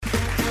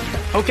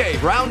Okay,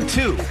 round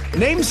 2.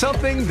 Name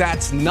something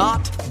that's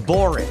not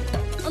boring.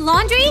 A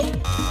laundry?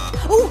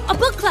 Ooh, a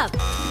book club.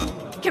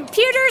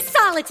 Computer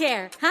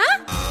solitaire,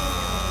 huh?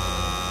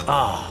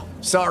 Ah,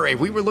 sorry,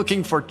 we were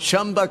looking for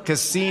Chumba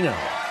Casino.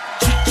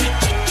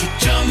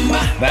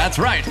 That's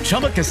right,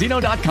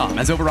 ChumbaCasino.com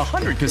has over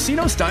 100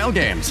 casino-style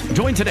games.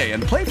 Join today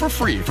and play for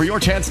free for your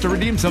chance to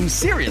redeem some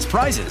serious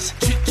prizes.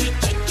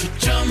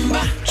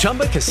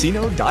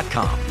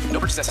 ChumbaCasino.com. No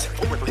purchase necessary.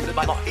 Void where prohibited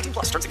by law. 18+.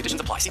 Terms and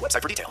conditions apply. See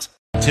website for details.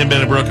 Tim,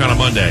 Ben, and Brooke on a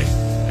Monday.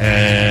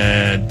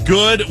 And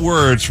good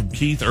words from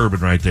Keith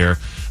Urban right there.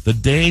 The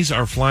days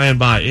are flying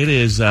by. It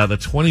is the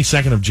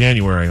 22nd of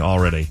January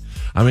already.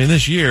 I mean,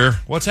 this year,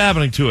 what's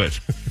happening to it?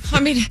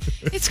 I mean,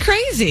 it's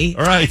crazy.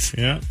 All right.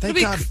 Yeah.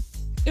 Thank God.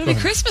 It'll be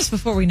Christmas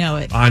before we know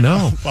it. I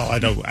know. Well, I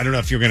don't know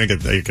if you're going to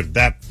get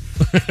that.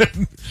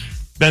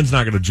 Ben's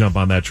not going to jump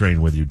on that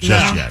train with you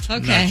just yet.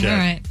 Okay, all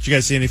right. Did you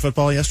guys see any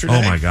football yesterday?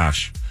 Oh, my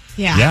gosh.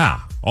 Yeah. Yeah,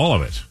 all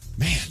of it.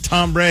 Man,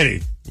 Tom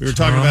Brady. We were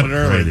talking about it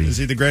earlier. Is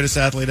he the greatest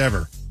athlete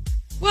ever?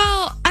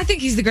 Well, I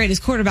think he's the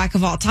greatest quarterback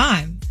of all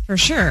time, for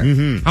sure.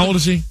 Mm-hmm. How old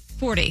is he?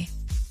 40.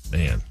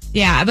 Man.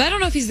 Yeah, but I don't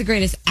know if he's the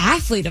greatest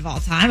athlete of all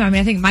time. I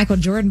mean, I think Michael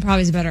Jordan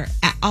probably is a better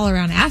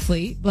all-around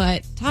athlete,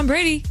 but Tom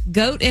Brady,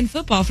 GOAT in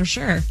football for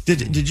sure.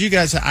 Did you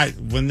guys,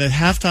 when the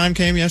halftime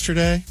came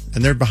yesterday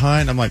and they're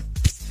behind, I'm like,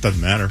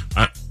 doesn't matter.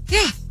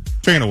 Yeah.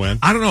 They're going to win.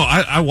 I don't know.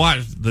 I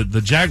watched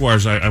the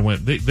Jaguars. I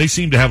went, they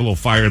seem to have a little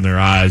fire in their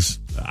eyes.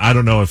 I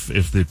don't know if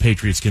the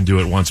Patriots can do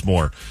it once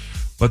more,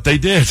 but they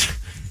did.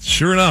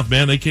 Sure enough,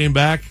 man, they came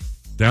back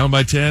down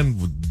by 10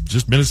 with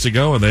just minutes to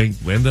go, and they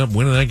ended up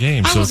winning that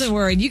game. I wasn't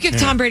worried. You give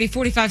Tom Brady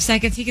 45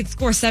 seconds, he could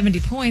score 70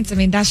 points. I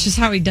mean, that's just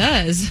how he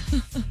does.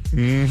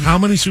 How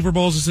many Super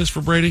Bowls is this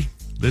for Brady?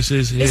 This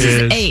is his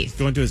 8th.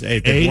 Going to his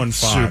 8th. They've won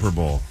 5. Super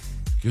Bowl.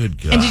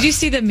 Good God. And did you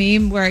see the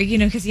meme where,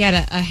 because he had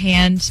a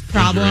hand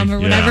problem Injury, or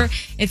whatever? yeah.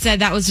 It said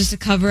that was just a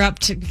cover-up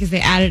because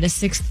they added a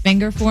 6th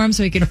finger for him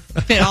so he could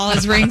fit all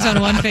his rings on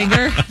one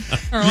finger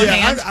or one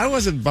hand. I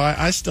wasn't buying.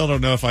 I still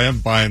don't know if I am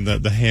buying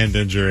the hand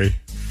injury.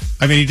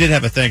 I mean, he did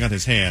have a thing on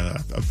his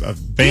hand, a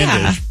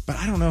bandage, but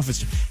I don't know if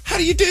it's. How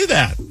do you do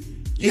that?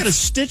 You got a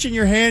stitch in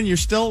your hand. You're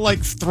still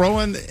like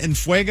throwing in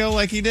fuego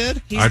like he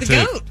did. He's the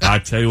GOAT. I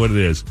tell you what it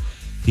is.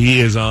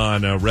 He is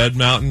on a Red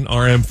Mountain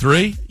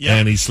RM3,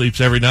 and he sleeps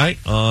every night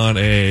on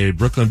a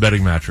Brooklyn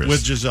bedding mattress.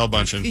 With Giselle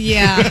Bundchen.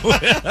 Yeah. Tim,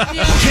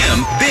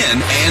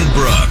 Ben, and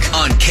Brooke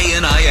on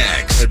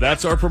KNIX. And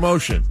that's our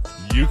promotion.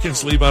 You can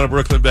sleep on a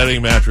Brooklyn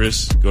bedding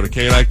mattress. Go to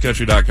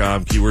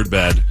KNICountry.com, keyword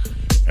bed,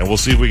 and we'll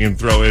see if we can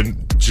throw in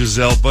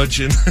Giselle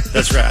Bundchen.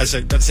 That's right. I was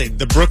about to say,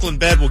 the Brooklyn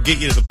bed will get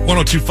you to the...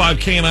 102.5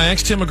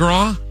 KNIX, Tim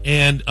McGraw.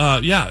 And,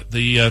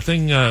 the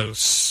thing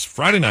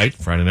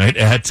Friday night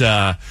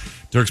at...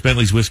 Dirks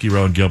Bentley's Whiskey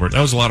Row in Gilbert.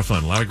 That was a lot of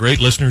fun. A lot of great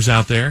listeners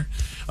out there.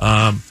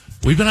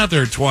 We've been out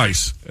there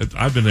twice.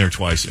 I've been there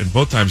twice, and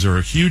both times there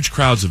were huge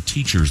crowds of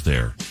teachers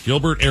there.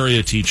 Gilbert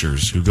area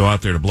teachers who go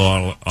out there to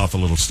blow off a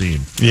little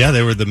steam. Yeah,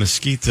 they were the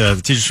Mesquite,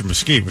 the teachers from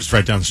Mesquite, which is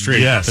right down the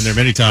street. Yes. Been there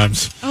many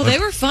times. Oh, they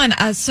were fun.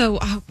 I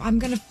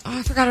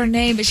forgot her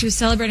name, but she was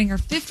celebrating her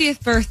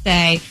 50th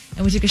birthday,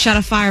 and we took a shot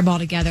of Fireball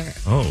together.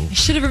 Oh. I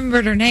should have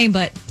remembered her name,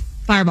 but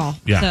Fireball.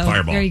 Yeah, so,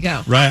 Fireball. There you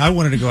go. Right, I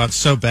wanted to go out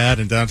so bad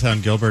in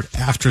downtown Gilbert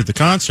after the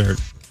concert.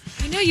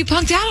 I know, you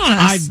punked out on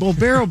us.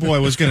 Barrel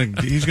Boy was going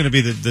to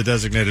be the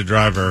designated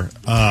driver,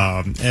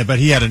 but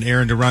he had an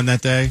errand to run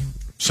that day,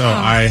 so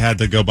I had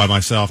to go by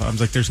myself. I was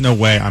like, "There's no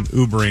way I'm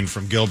Ubering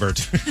from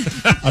Gilbert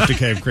up to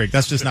Cave Creek.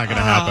 That's just not going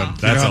to happen.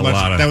 That's a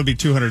lot. That would be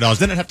 $200.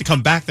 Then I'd have to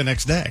come back the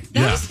next day."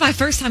 That was my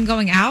first time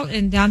going out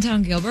in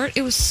downtown Gilbert.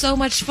 It was so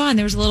much fun.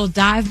 There was a little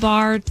dive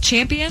bar,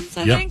 Champions,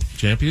 I think.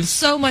 Champions.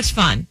 So much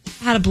fun.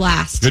 I had a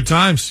blast. Good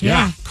times.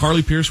 Yeah.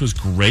 Carly Pierce was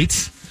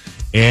great.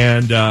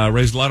 And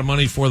raised a lot of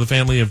money for the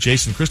family of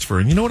Jason Christopher.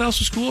 And you know what else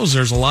was cool is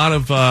there's a lot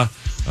of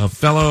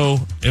fellow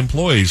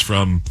employees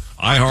from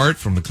iHeart,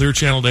 from the Clear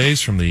Channel days,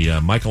 from the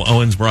Michael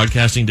Owens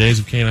broadcasting days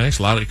of KNIX.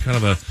 A lot of kind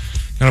of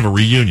a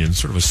reunion,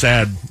 sort of a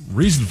sad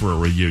reason for a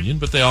reunion,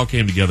 but they all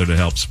came together to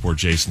help support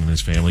Jason and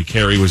his family.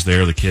 Carrie was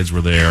there, the kids were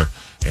there,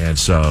 and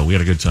so we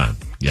had a good time.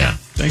 Yeah.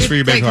 Thanks for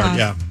your big heart. Cause.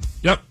 Yeah.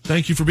 Yep.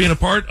 Thank you for being a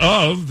part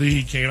of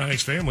the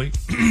KNIX family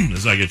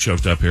as I get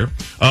choked up here.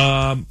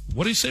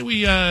 What do you say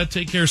we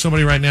take care of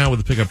somebody right now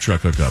with a pickup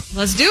truck hookup?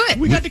 Let's do it.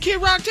 We got the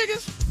Kid Rock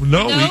tickets?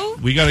 No.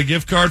 We got a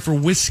gift card for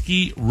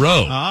Whiskey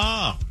Row.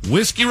 Ah.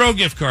 Whiskey Row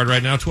gift card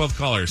right now. 12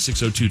 callers,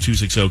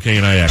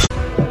 602-260-KNIX.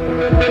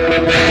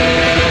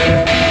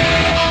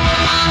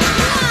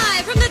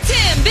 Live from the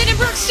Tim, Ben, and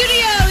Brooke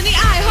studio in the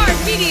iHeart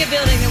Media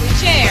building that we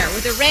share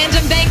with a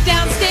random bank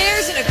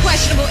downstairs in a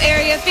questionable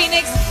area of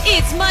Phoenix.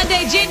 It's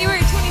Monday,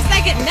 January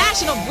 22nd,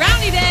 National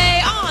Brownie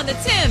Day on the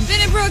Tim,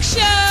 Ben, and Brooke Show.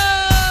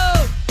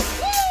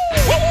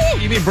 Woo!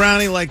 You mean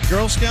brownie like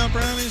Girl Scout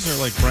brownies or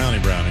like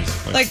brownies?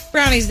 Like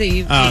brownies that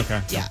you Oh, eat.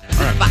 okay. Yeah.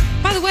 All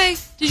right. By the way,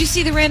 did you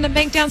see the random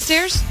bank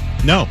downstairs?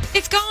 No.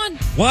 It's gone.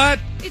 What?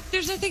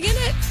 There's nothing in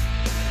it.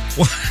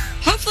 What?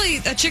 Hopefully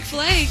a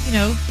Chick-fil-A,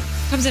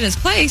 comes in its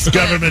place. but-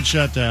 Government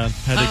shutdown.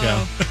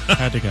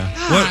 Had to go.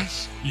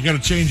 Gosh. You got to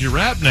change your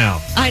rap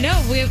now. I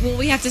know.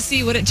 We have to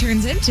see what it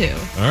turns into.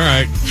 All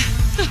right.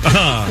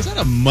 Is that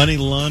a money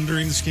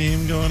laundering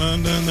scheme going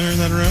on down there in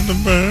that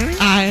random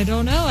bank? I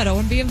don't know. I don't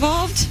want to be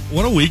involved.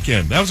 What a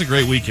weekend. That was a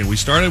great weekend. We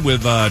started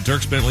with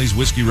Dierks Bentley's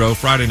Whiskey Row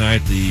Friday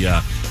night,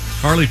 the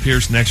Carly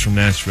Pearce Next from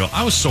Nashville.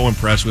 I was so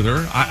impressed with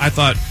her. I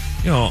thought,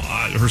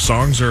 her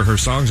songs are her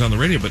songs on the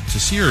radio, but to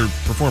see her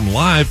perform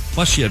live,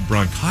 plus she had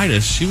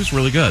bronchitis, she was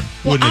really good.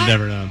 Wouldn't have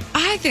never known.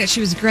 I think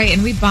she was great,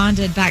 and we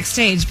bonded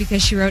backstage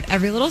because she wrote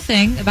every little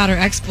thing about her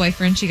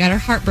ex-boyfriend. She got her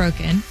heart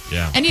broken.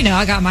 Yeah. And,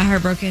 I got my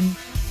heart broken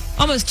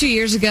almost 2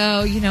 years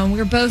ago. We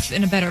were both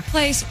in a better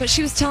place, but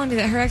she was telling me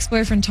that her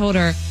ex-boyfriend told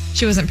her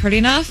she wasn't pretty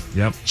enough.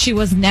 Yep. She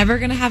was never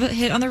going to have a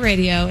hit on the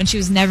radio, and she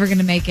was never going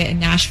to make it in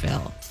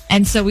Nashville.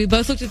 And so we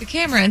both looked at the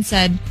camera and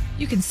said,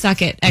 "You can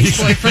suck it,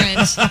 ex-boyfriend."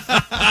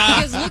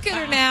 Because look at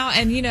her now,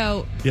 and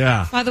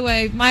Yeah. by the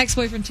way, my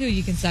ex-boyfriend too,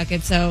 you can suck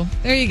it. So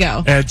there you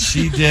go. And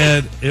she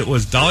did. It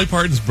was Dolly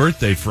Parton's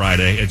birthday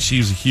Friday, and she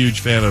was a huge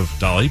fan of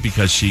Dolly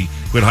because she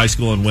quit high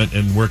school and went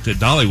and worked at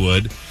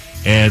Dollywood.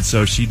 And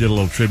so she did a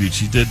little tribute.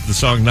 She did the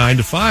song 9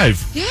 to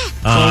 5. Yeah.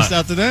 Closed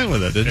out the day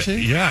with it, didn't she?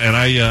 Yeah, and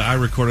I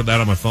recorded that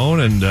on my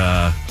phone, and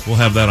we'll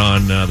have that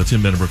on the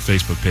Tim Benenbrook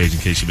Facebook page in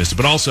case you missed it.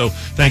 But also,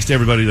 thanks to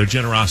everybody, their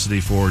generosity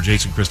for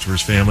Jason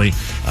Christopher's family.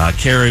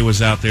 Carrie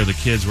was out there, the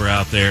kids were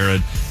out there,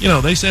 and,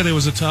 they said it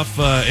was a tough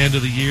end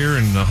of the year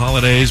and the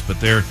holidays, but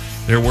they're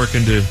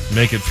working to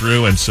make it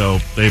through, and so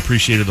they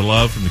appreciated the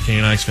love from the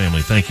KNX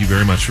family. Thank you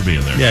very much for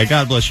being there. Yeah,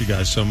 God bless you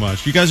guys so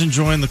much. You guys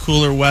enjoying the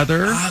cooler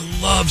weather? I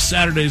love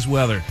Saturday's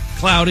weather.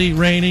 Cloudy,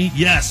 rainy,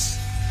 yes.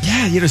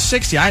 Yeah,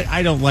 60.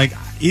 I don't like,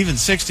 even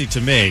 60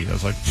 to me, I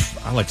was like,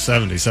 I like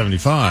 70,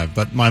 75.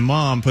 But my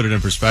mom put it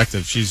in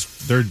perspective.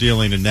 They're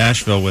dealing in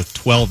Nashville with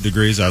 12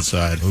 degrees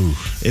outside. Ooh.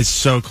 It's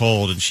so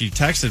cold. And she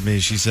texted me,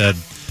 she said,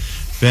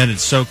 "Ben,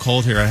 it's so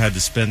cold here, I had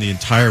to spend the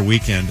entire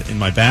weekend in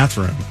my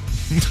bathroom."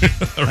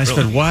 I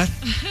said, "What?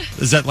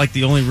 Is that like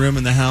the only room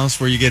in the house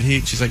where you get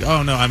heat?" She's like,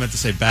 "Oh, no, I meant to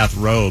say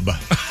bathrobe."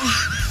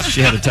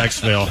 She had a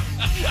text fail.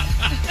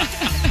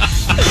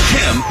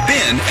 Tim,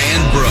 Ben,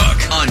 and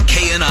Brooke on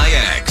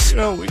KNIX.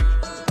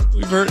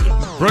 We've heard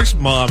Brooke's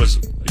mom is,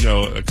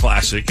 a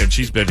classic, and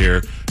she's been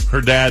here.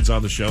 Her dad's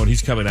on the show, and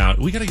he's coming out.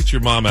 We got to get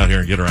your mom out here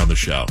and get her on the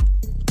show.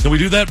 Can we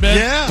do that, Ben?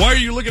 Yeah. Why are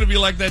you looking at me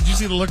like that? Did you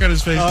see the look on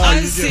his face?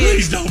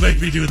 Please don't make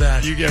me do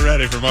that. You get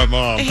ready for my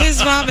mom. His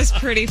mom is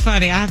pretty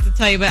funny, I have to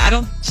tell you, but I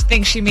don't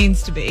think she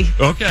means to be.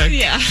 Okay.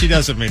 Yeah. She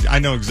doesn't mean. I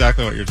know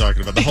exactly what you're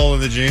talking about. The hole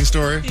in the jean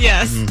story.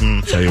 Yes.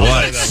 Mm-hmm. Tell you I'll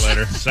what. say that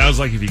later. Sounds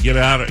like if you get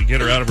her out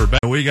of her bed,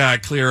 we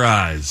got clear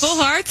eyes.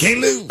 Full hearts. Tim,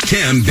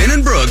 Ben,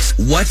 and Brooke's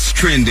What's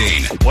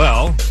Trending.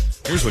 Well,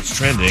 here's what's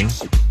trending.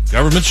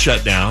 Government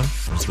shutdown.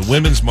 It's the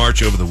Women's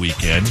March over the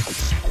weekend.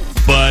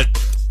 But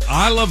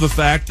I love the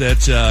fact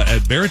that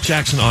at Barrett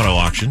Jackson Auto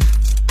Auction,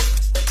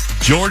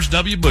 George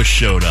W. Bush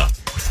showed up.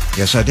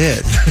 Yes, I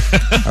did.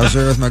 I was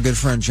there with my good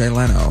friend Jay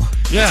Leno.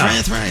 Yeah.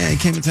 That's right. Yeah, he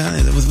came to town.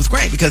 It was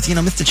great because,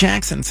 Mr.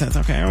 Jackson says,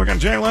 "Okay, we got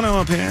Jay Leno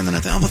up here." And then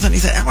all of a sudden he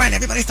said, "All right,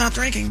 everybody stop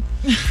drinking.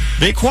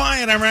 Be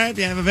quiet, all right?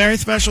 We have a very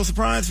special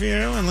surprise for you.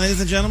 And ladies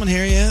and gentlemen,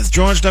 here he is,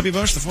 George W.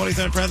 Bush, the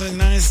 43rd President of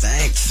the United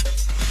States."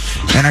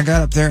 And I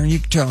got up there, and you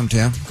can tell him,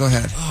 Tim. Go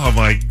ahead. Oh,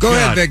 my God. Go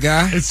ahead, big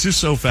guy. It's just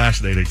so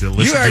fascinating to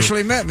listen You to.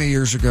 actually met me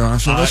years ago. I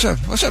said, "What's up?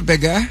 What's up,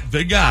 big guy?"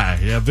 Big guy.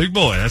 Yeah, big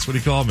boy. That's what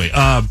he called me.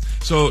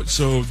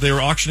 So they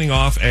were auctioning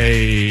off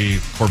a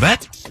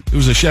Corvette? It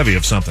was a Chevy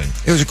of something.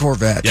 It was a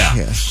Corvette. Yeah.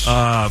 Yes.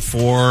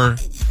 For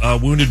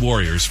wounded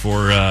warriors,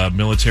 for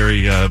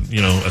military,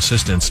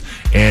 assistance.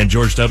 And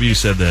George W.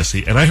 said this,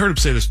 and I heard him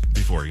say this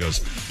before. He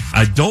goes,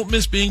 "I don't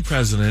miss being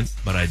president,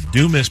 but I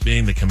do miss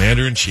being the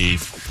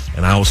commander-in-chief,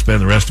 and I will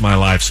spend the rest of my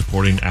life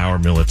supporting our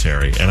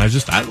military." And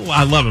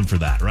I love him for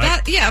that,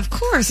 right? Yeah, of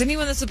course.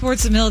 Anyone that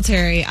supports the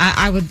military,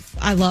 I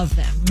love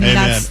them. I mean,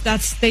 Amen.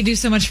 that's they do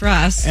so much for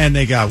us. And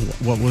they got,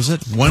 what was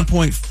it?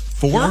 1.4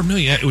 $4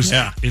 million. It was.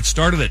 Yeah. It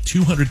started at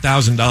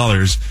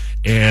 $200,000,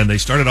 and they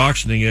started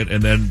auctioning it,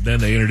 and then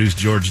they introduced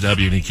George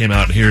W. and he came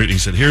out and he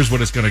said, "Here's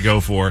what it's going to go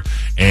for,"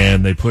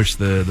 and they pushed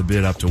the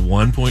bid up to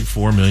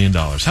 $1.4 million.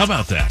 How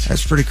about that?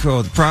 That's pretty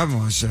cool. The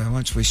problem was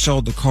once we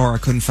sold the car, I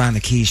couldn't find the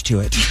keys to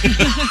it.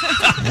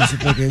 That was a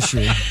big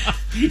issue.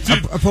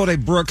 I pulled a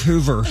Brooke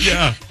Hoover.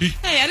 Yeah.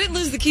 Hey, I didn't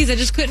lose the keys. I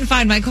just couldn't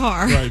find my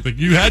car. Right, but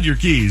you had your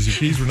keys. Your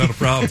keys were not a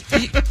problem.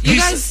 You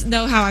guys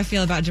know how I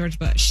feel about George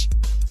Bush.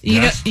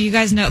 Yes. You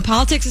guys know,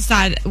 politics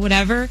aside,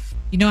 whatever,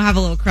 I have a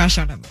little crush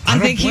on him. I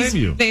don't think blame he's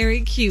you.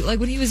 very cute. Like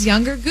when he was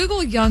younger,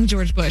 Google young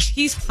George Bush.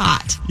 He's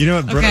hot. You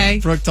know what Okay.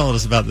 Brooke told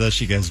us about this?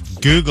 She goes,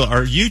 Google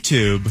or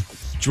YouTube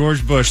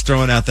George Bush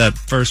throwing out that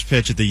first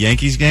pitch at the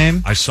Yankees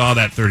game. I saw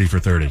that 30 for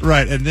 30.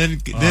 Right, and then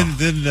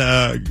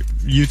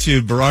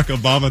YouTube Barack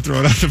Obama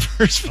throwing out the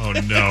first pitch. Oh,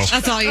 no.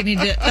 That's all you need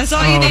to. That's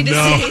all you need to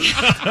see.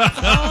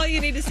 That's all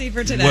you need to see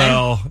for today.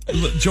 Well,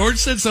 George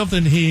said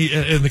something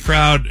in the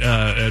crowd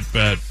at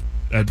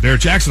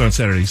Barrett Jackson on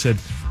Saturday. He said,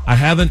 I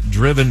haven't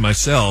driven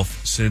myself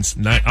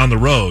on the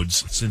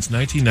roads since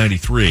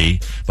 1993,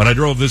 but I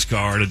drove this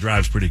car and it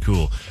drives pretty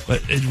cool.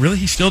 But really,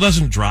 he still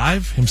doesn't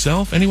drive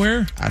himself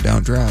anywhere? I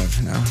don't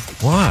drive, no.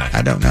 Why?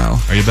 I don't know.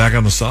 Are you back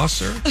on the sauce,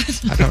 sir?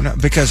 I don't know,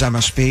 because I'm a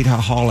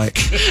speedaholic.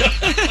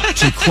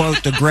 To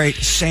quote the great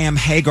Sam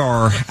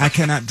Hagar, I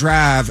cannot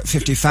drive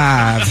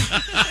 55.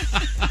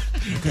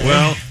 Okay.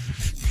 Well,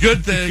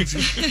 good things.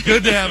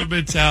 Good to have him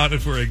in town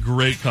and for a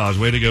great cause.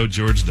 Way to go,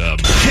 George Dub.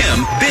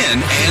 Tim,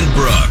 Ben, and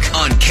Brooke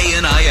on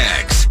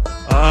KNIX.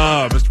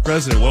 Mr.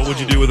 President, what would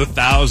you do with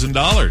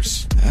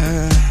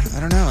 $1,000? I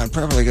don't know. I'd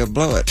probably go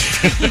blow it.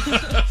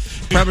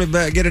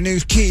 Probably get a new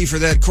key for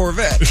that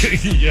Corvette.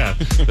 Yeah,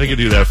 they can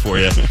do that for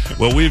you.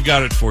 Well, we've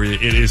got it for you.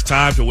 It is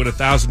time to win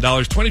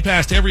 $1,000. 20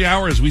 past every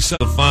hour as we sell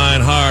the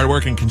fine,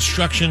 hard-working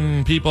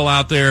construction people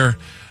out there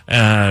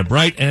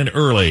bright and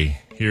early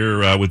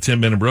here with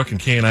Tim, Ben, and Brooke and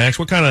KNIX.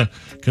 What kind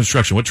of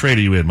construction? What trade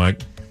are you in,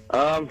 Mike?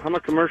 I'm a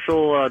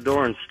commercial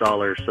door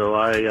installer, so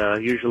I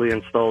usually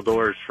install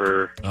doors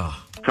for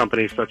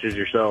companies such as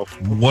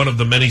yourself. One of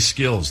the many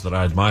skills that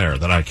I admire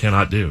that I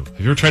cannot do.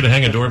 Have you ever tried to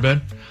hang a door,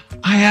 Ben?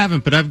 I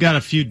haven't, but I've got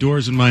a few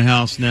doors in my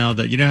house now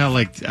that, you know how,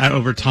 like,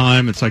 over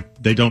time, it's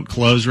like they don't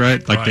close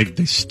right? Like,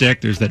 they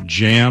stick. There's that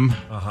jam.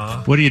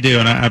 Uh-huh. What do you do?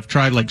 And I've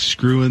tried, like,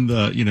 screwing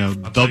the,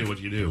 I'll tell you what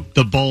you do.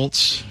 The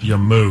bolts. You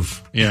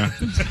move. Yeah.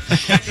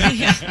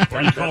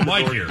 Or you call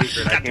Mike here.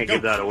 I can't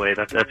give that away.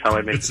 That's how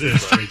I make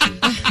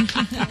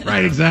it.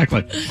 Right,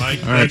 exactly. Mike,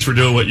 thanks for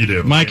doing what you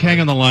do. Mike, hang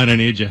on the line. I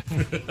need you.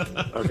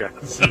 Okay.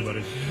 See you,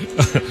 buddy.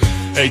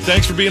 Hey,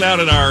 thanks for being out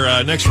in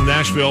our Next from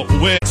Nashville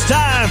win. It's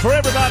time for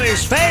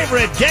everybody's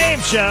favorite game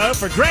show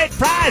for great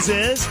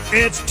prizes.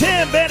 It's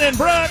Tim, Ben, and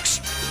Brooks'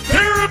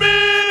 Pyramid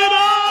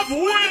of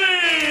Winning!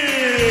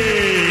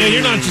 Yeah,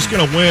 you're not just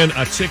going to win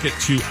a ticket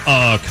to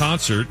a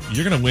concert.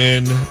 You're going to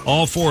win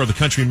all four of the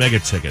Country Mega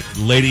ticket.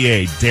 Lady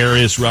A,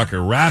 Darius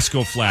Rucker,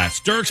 Rascal Flatts,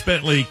 Dierks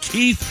Bentley,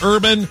 Keith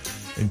Urban,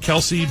 and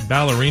Kelsey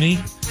Ballerini.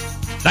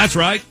 That's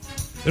right.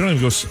 They don't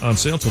even go on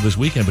sale till this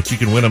weekend, but you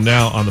can win them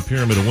now on the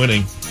Pyramid of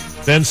Winning.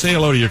 Ben, say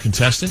hello to your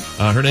contestant.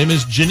 Her name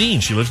is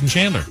Janine. She lives in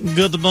Chandler.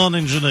 Good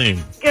morning, Janine.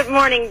 Good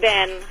morning,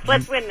 Ben.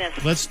 Let's win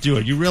this. Let's do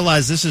it. You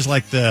realize this is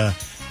like the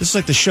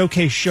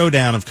showcase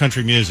showdown of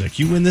country music.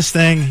 You win this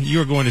thing,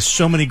 you are going to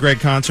so many great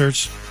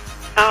concerts.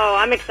 Oh,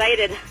 I'm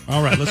excited.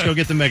 All right, let's go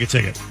get the mega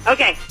ticket.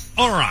 Okay.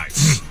 All right.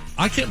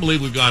 I can't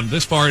believe we've gone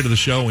this far into the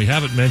show and we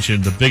haven't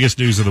mentioned the biggest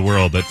news of the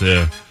world, that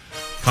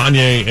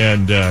Kanye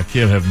and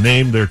Kim have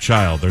named their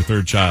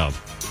third child.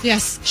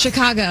 Yes,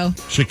 Chicago.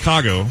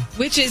 Chicago.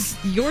 Which is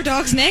your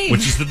dog's name.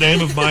 Which is the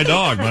name of my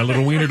dog. My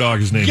little wiener dog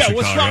is named Chicago.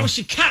 What's wrong with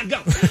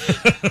Chicago?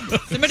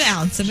 Simmer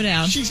down, simmer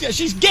down.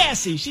 She's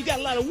gassy. She's got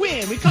a lot of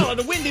wind. We call her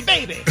the windy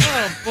baby.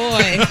 Oh,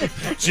 boy.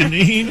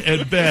 Janine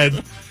and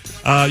Ben,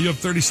 you have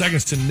 30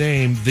 seconds to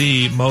name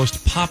the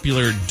most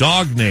popular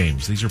dog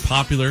names. These are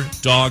popular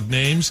dog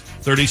names.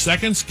 30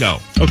 seconds, go.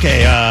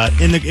 Okay,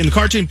 in the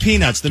cartoon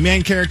Peanuts, the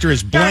main character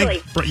is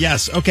Blank.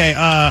 Yes, okay,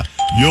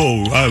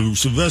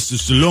 Sylvester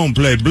Stallone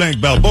played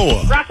Blank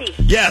Balboa. Rocky.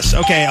 Yes,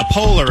 okay, a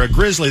polar, a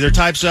grizzly, they're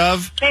types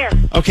of? Bear.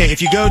 Okay,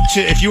 if you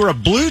were a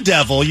blue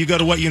devil, you go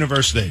to what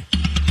university?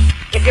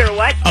 If you're a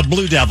what? A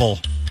blue devil.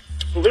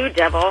 Blue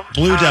devil.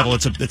 Blue devil,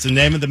 it's the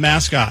name of the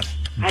mascot.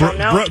 I don't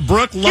know.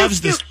 Brooke loves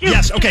this.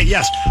 Yes, okay,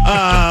 yes.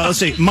 Let's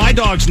see. My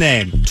dog's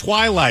name,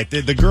 Twilight.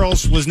 The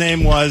girl's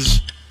name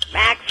was?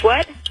 Max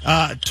what?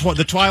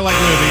 The Twilight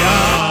movie.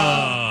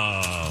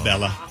 Oh.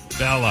 Bella.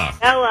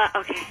 Bella,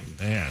 okay.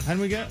 Man. How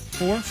did we get?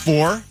 Four?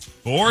 Four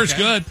is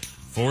good.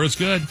 Four is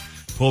good.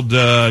 Pulled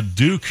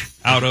Duke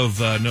out of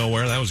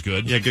nowhere. That was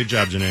good. Yeah, good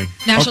job, Janine.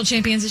 National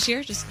champions this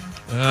year? Just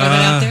throw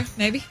that out there,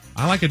 maybe?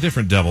 I like a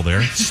different devil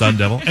there. Sun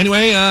devil.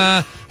 Anyway,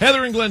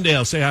 Heather in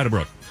Glendale, say hi to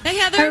Brooke. Hey,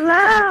 Heather.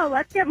 Hello.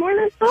 Let's get more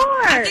than 4.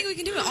 I think we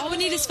can do it. All we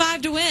need is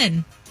 5 to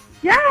win.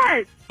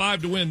 Yes.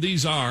 5 to win.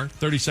 These are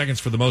 30 seconds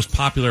for the most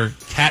popular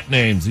cat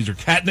names. These are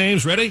cat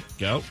names. Ready?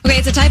 Go. Okay,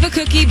 it's a type of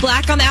cookie,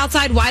 black on the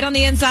outside, white on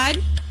the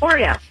inside.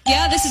 Oreo.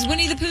 Yeah, this is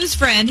Winnie the Pooh's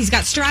friend. He's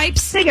got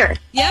stripes. Tigger.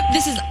 Yep,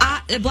 this is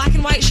a black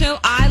and white show.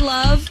 I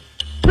love.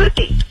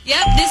 Lucy.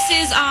 Yep, this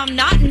is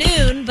not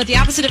noon, but the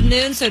opposite of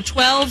noon, so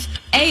 12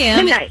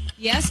 a.m. Midnight.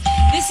 Yes.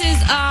 This is,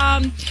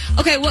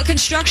 okay, what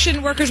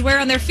construction workers wear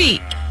on their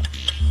feet?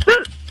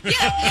 Boots.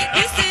 Yeah,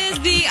 this is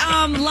the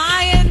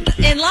Lion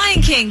in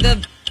Lion King,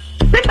 the...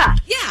 Simba.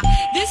 Yeah,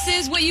 this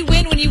is what you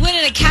win when you win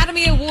an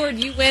Academy Award.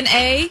 You win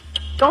a...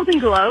 Golden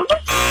Globe. No.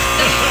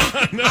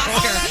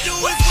 Oscar.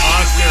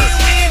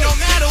 Oscar. And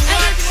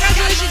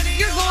congratulations,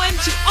 you're going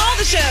to all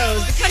the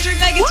shows. The Country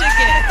Mega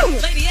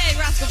Ticket. Lady A,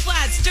 Rascal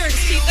Flatts, Dierks,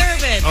 Keith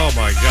Urban. Oh,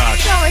 my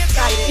gosh. So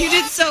excited. You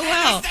did so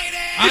well.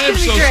 I am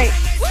so... great.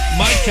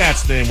 My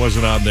cat's name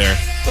wasn't on there.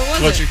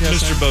 What was it?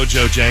 Mr.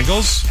 Bojo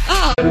Jangles.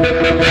 Oh. Live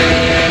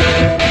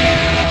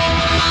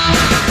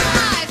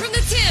from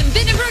the Tim,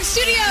 Ben and Brooke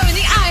studio in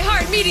the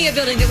iHeartMedia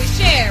building that we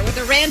share with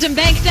a random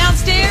bank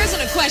downstairs in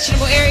a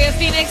questionable area of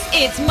Phoenix.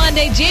 It's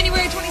Monday,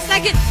 January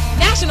 22nd,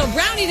 National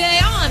Brownie Day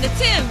on the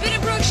Tim, Ben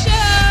and Brooke Show.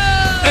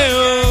 Hey,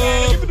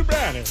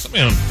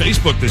 somebody on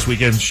Facebook this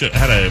weekend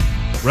had a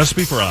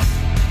recipe for a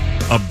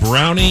a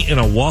brownie in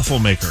a waffle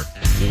maker.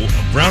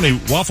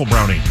 Waffle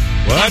brownie.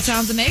 What? That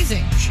sounds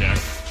amazing. Check.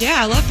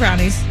 Yeah, I love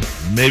brownies.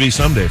 Maybe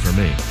someday for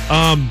me.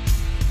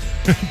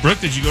 Brooke,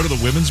 did you go to the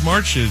Women's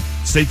March at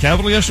State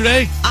Capitol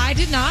yesterday? I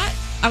did not.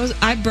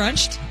 I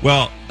brunched.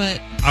 Well,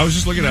 but I was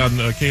just looking on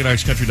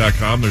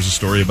KNIXCountry.com. There's a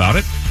story about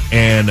it,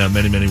 and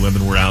many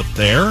women were out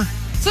there.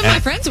 Some of my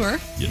friends were.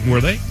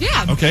 Were they?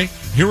 Yeah. Okay.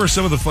 Here were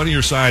some of the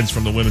funnier signs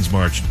from the Women's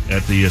March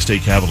at the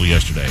State Capitol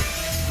yesterday.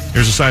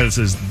 Here's a sign that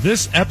says,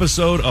 "This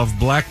episode of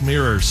Black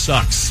Mirror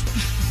sucks."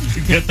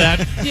 You get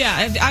that? Yeah,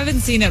 I haven't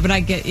seen it, but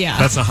I get, yeah.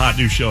 That's a hot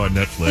new show on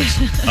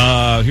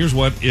Netflix. Here's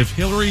one. If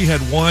Hillary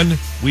had won,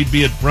 we'd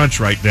be at brunch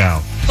right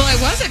now. Well, I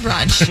was at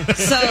brunch,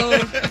 so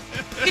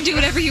you can do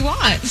whatever you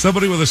want.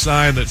 Somebody with a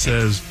sign that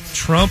says,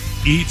 "Trump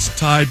eats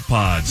Tide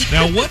Pods."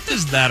 Now, what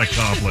does that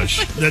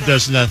accomplish? That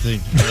does nothing.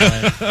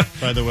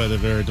 By the way, they're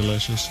very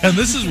delicious. And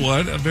this is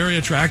one, a very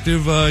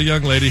attractive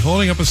young lady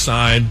holding up a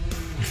sign,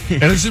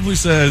 and it simply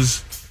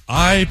says,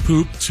 "I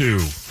poop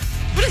too."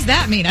 What does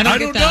that mean? I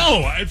don't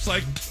know. It's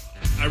like,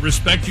 I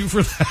respect you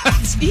for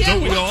that. Yeah,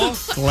 Don't we all?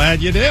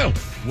 Glad you do.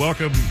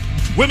 Welcome.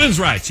 Women's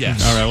rights,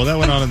 yes. All right, well, that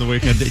went on in the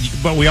weekend.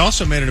 But we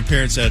also made an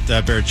appearance at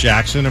Barrett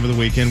Jackson over the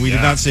weekend. We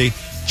did not see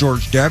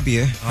George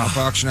W.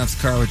 auction off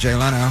the car with Jay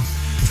Leno.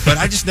 But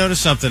I just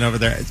noticed something over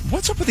there.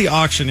 What's up with the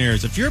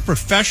auctioneers? If you're a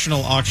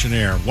professional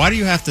auctioneer, why do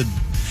you have to...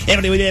 6,000,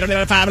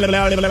 7,000.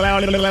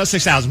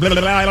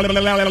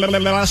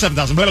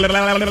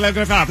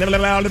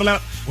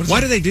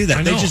 Why do they do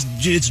that?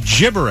 It's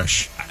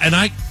gibberish. And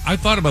I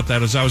thought about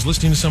that as I was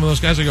listening to some of those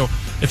guys. I go,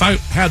 if I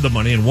had the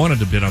money and wanted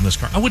to bid on this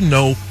car, I wouldn't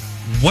know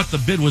what the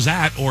bid was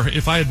at or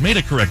if I had made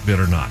a correct bid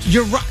or not.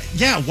 You're right.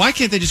 Yeah, why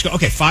can't they just go,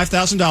 okay,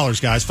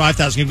 $5,000, guys,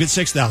 $5,000, you get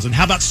 $6,000.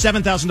 How about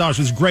 $7,000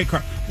 for this great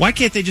car? Why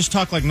can't they just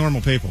talk like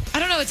normal people? I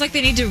don't know. It's like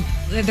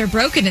they're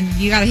broken and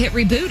you got to hit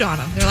reboot on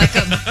them. They're like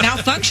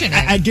malfunctioning.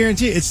 I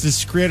guarantee it's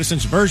this create a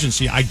sense of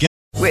urgency. I get.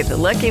 With the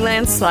Lucky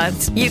Land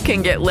Slots, you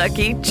can get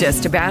lucky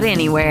just about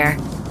anywhere.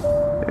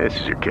 This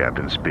is your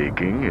captain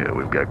speaking.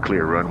 We've got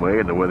clear runway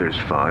and the weather's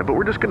fine, but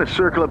we're just going to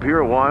circle up here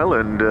a while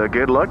and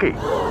get lucky.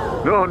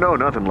 No,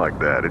 nothing like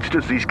that. It's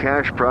just these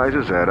cash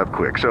prizes add up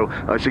quick. So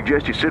I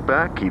suggest you sit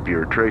back, keep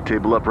your tray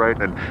table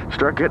upright, and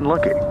start getting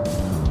lucky.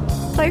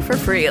 Play for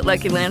free at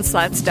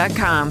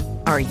LuckyLandSlots.com.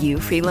 Are you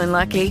feeling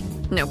lucky?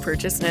 No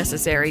purchase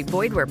necessary.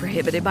 Void where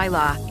prohibited by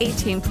law.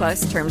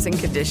 18+ terms and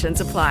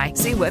conditions apply.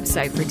 See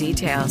website for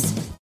details.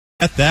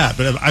 At that,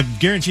 but I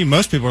guarantee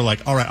most people are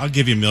like, all right, I'll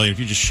give you $1 million if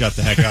you just shut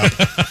the heck up.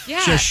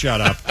 Yeah. Just shut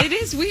up. It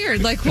is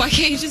weird. Like, why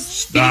can't you just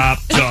stop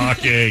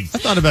talking? I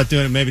thought about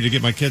doing it maybe to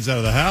get my kids out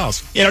of the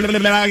house. Get up. Eat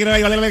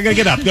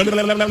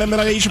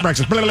your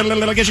breakfast.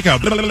 Get your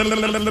coat.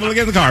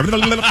 Get in the car.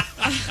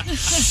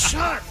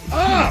 Shut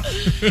up.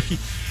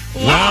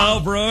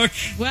 Well, Brooke.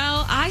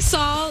 Well, I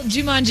saw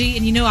Jumanji,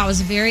 and I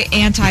was very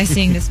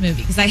anti-seeing this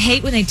movie because I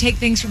hate when they take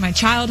things from my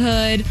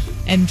childhood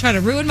and try to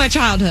ruin my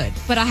childhood.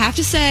 But I have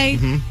to say,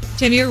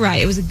 Tim, you're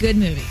right. It was a good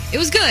movie. It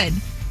was good,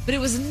 but it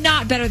was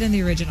not better than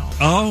the original.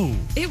 Oh.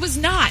 It was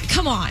not.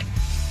 Come on.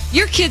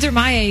 Your kids are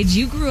my age.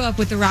 You grew up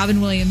with the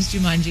Robin Williams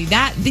Jumanji.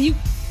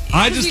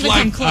 I don't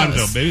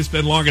know, maybe it's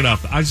been long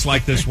enough. I just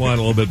like this one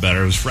a little bit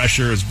better. It was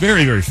fresher. It was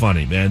very, very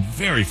funny, man.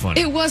 Very funny.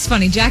 It was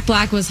funny. Jack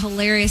Black was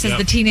hilarious as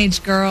the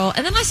teenage girl.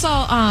 And then I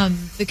saw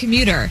The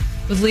Commuter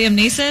with Liam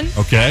Neeson.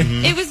 Okay.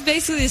 Mm-hmm. It was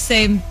basically the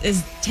same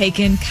as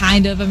Taken,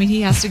 kind of. I mean,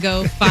 he has to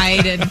go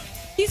fight, and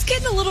he's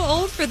getting a little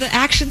old for the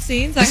action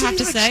scenes, I have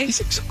to say.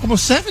 He's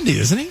almost 70,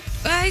 isn't he?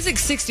 He's like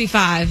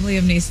 65,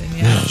 Liam Neeson,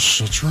 yeah. Yes,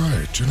 that's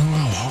right. You know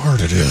how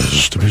hard it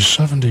is to be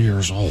 70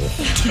 years old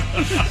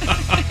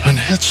and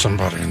hit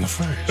somebody in the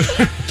face.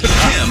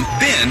 Tim,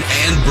 Ben,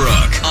 and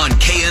Brooke on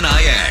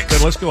KNIX.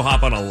 Then let's go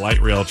hop on a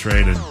light rail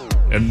train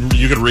and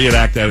you can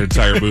reenact that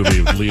entire movie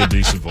with Liam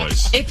Neeson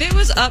voice. If it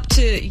was up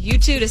to you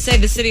two to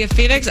save the city of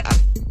Phoenix, I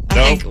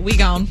think we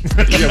gone.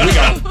 Yeah, we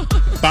gone.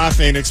 Bye,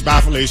 Phoenix.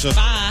 Bye, Felicia.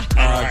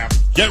 Bye.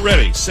 Get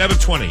ready.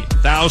 $720,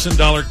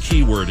 $1,000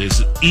 keyword.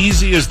 As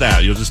easy as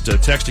that. You'll just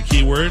text a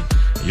keyword.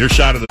 Your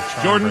shot of the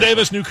Jordan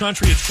Davis new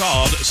country. It's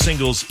called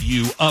Singles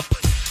You Up.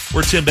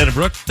 We're Tim, Ben, and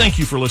Brooke. Thank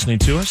you for listening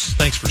to us.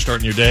 Thanks for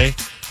starting your day.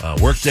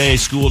 Work day,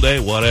 school day,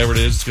 whatever it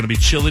is. It's going to be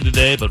chilly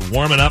today, but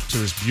warming up to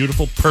this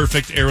beautiful,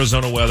 perfect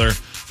Arizona weather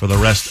for the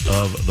rest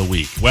of the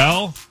week.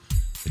 Well,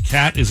 the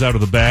cat is out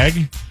of the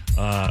bag.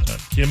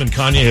 Kim and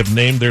Kanye have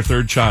named their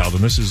third child,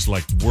 and this is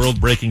like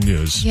world-breaking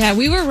news. Yeah,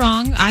 we were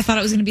wrong. I thought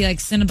it was going to be like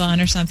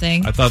Cinnabon or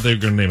something. I thought they were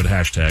going to name it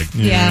hashtag.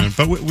 Yeah.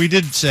 But we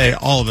did say,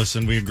 all of us,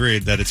 and we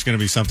agreed that it's going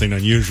to be something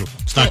unusual.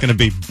 It's not going to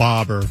be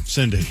Bob or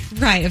Cindy.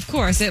 Right, of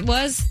course. It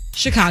was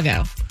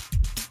Chicago.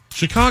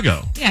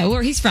 Chicago? Yeah,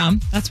 where he's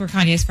from. That's where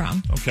Kanye's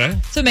from. Okay.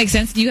 So it makes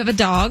sense. You have a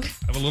dog.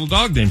 I have a little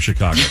dog named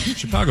Chicago.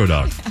 Chicago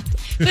dog.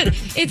 But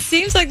it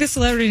seems like the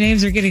celebrity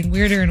names are getting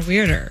weirder and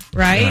weirder,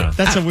 right? Yeah.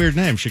 That's a weird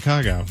name,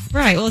 Chicago.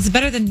 Right. Well, it's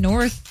better than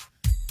North.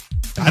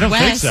 I don't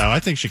think so. I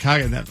think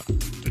Chicago,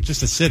 it's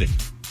just a city.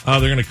 Oh,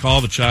 they're going to call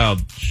the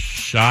child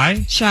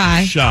Shy?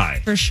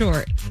 Shy. For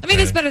short. Okay. I mean,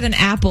 it's better than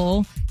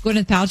Apple,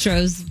 Gwyneth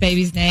Paltrow's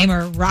baby's name,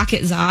 or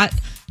Rocket Zot.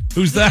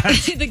 Who's that?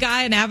 The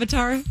guy in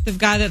Avatar, the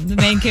guy that the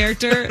main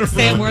character,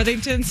 Sam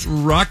Worthington's.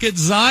 Rocket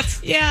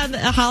Zot? Yeah, and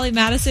Holly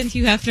Madison,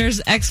 Hugh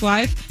Hefner's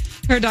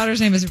ex-wife. Her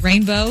daughter's name is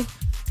Rainbow.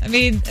 I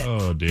mean,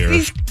 oh dear,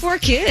 these poor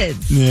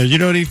kids. Yeah, you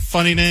know any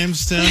funny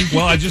names, Tim?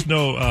 Well, I just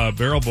know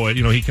Barrel Boy.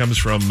 You know, he comes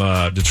from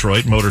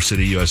Detroit, Motor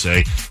City,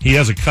 USA. He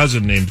has a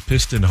cousin named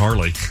Piston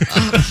Harley.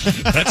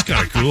 That's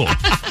kind of cool.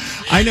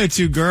 I know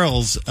two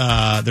girls.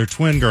 They're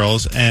twin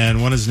girls,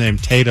 and one is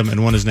named Tatum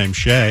and one is named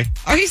Shay.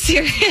 Are you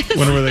serious?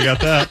 Wonder where they got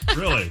that.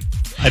 Really?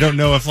 I don't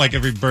know if, like,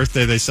 every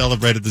birthday they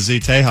celebrated the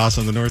Z Tejas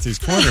on the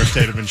northeast corner of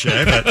Tatum and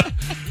Shay, but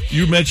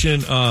you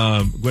mentioned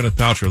Gwyneth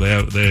Paltrow.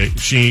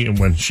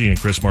 When she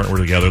and Chris Martin were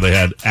together, they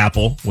had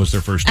Apple was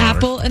their first daughter.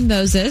 Apple and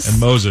Moses.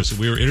 And Moses.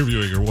 We were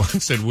interviewing her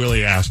once, and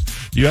Willie asked,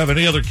 "Do you have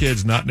any other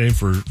kids not named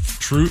for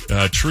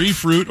tree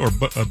fruit or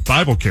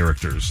Bible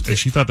characters?" And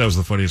she thought that was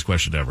the funniest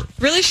question ever.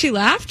 Really? She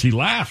laughed? She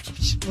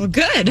laughed. Well,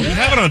 good. We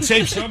have it on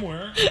tape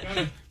somewhere.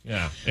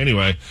 Yeah.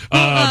 Anyway.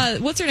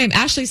 What's her name?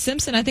 Ashley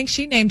Simpson. I think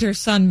she named her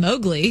son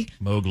Mowgli.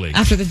 Mowgli.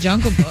 After the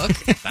Jungle Book.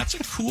 That's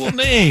a cool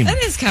name.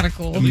 That is kind of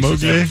cool.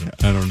 Mowgli?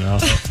 I don't know.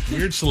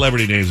 Weird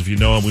celebrity names. If you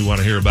know them, we want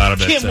to hear about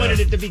them. Kim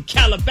wanted it to be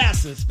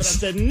Calabasas, but I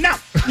said, no,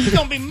 it's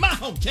going to be my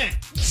hometown.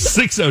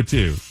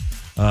 602.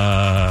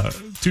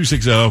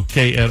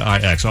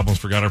 260-KNIX.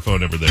 Almost forgot our phone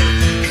number there.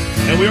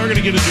 And we are going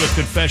to get into a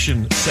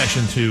confession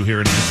session, too, here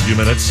in just a few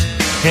minutes.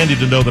 Handy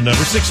to know the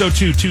number,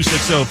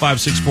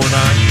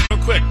 602-260-5649.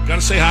 Real quick, got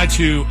to say hi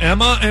to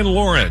Emma and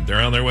Lauren. They're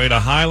on their way to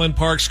Highland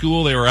Park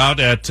School. They were out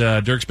at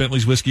Dierks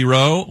Bentley's Whiskey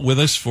Row with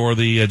us for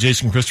the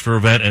Jason Christopher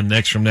event, and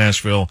next from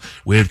Nashville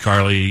with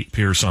Carly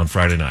Pierce on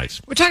Friday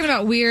nights. We're talking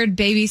about weird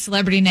baby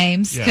celebrity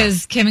names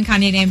because Kim and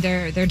Kanye named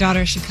their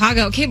daughter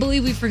Chicago. Can't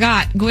believe we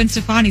forgot Gwen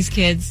Stefani's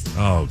kids.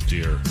 Oh,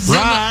 dear.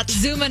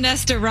 Zuma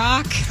Nesta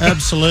Rock.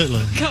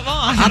 Absolutely. Come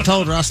on. I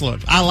told Russ, look,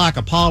 I like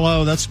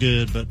Apollo, that's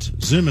good, but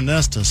Zuma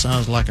Nesta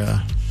sounds like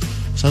a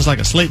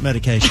sleep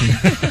medication.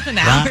 An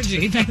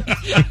allergy.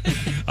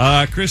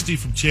 Christy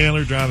from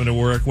Chandler driving to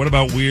work. What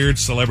about weird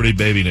celebrity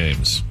baby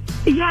names?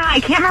 Yeah, I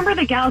can't remember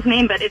the gal's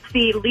name, but it's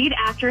the lead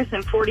actress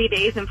in 40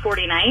 Days and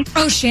 40 Nights.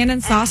 Oh,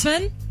 Shannon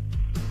Sossman?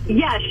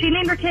 Yeah, she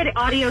named her kid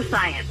Audio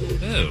Science.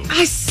 Ew.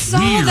 I saw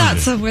that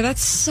somewhere.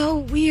 That's so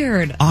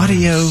weird.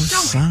 Audio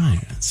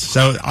Science.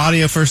 So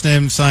audio first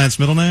name, science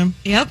middle name?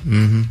 Yep.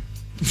 Mm-hmm.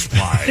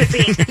 Why?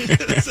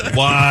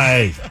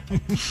 Why?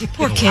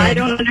 Poor kid. I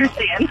don't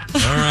understand.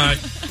 All right.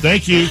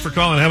 Thank you for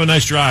calling. Have a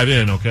nice drive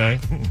in, okay?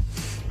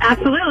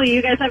 Absolutely.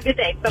 You guys have a good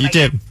day. Bye-bye. You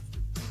too.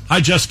 Hi,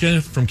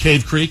 Jessica from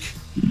Cave Creek.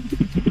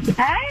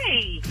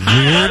 Hey.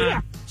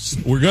 Weird.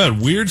 We're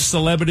good. Weird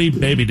celebrity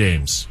baby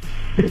names.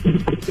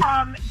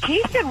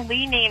 Jason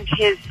Lee named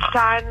his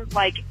son,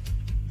 like,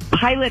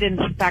 Pilot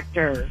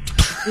Inspector.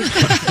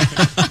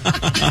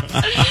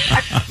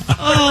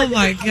 Oh,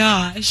 my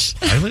gosh.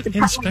 Pilot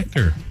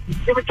Inspector.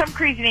 There was some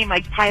crazy name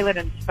like Pilot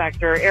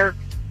Inspector. Eric.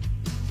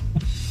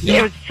 Yeah.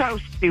 It was so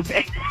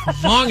stupid.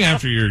 Long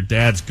after your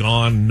dad's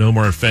gone, no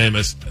more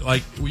famous,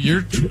 like,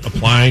 you're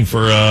applying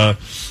for a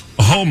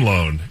home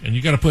loan, and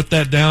you got to put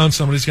that down.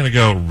 Somebody's going to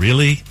go,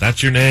 really?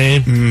 That's your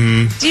name?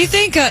 Mm. Do you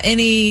think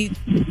any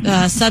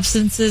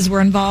substances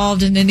were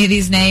involved in any of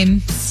these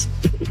names?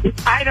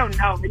 I don't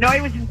know. No,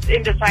 he was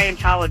into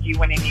Scientology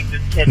when he named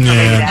his kid.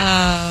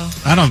 Yeah.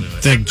 I don't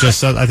think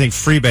just I think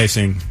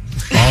freebasing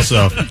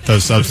also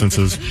those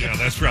substances. Yeah,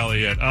 that's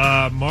probably it.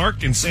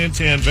 Mark in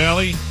Santan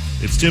Valley.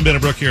 It's Tim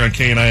Brooke here on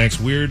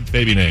KNIX. Weird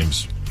baby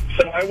names.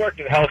 So I worked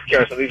in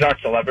healthcare, so these aren't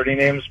celebrity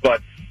names,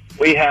 but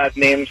we had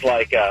names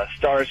like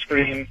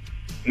Starscream,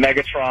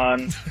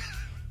 Megatron,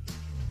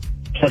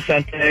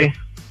 Placente.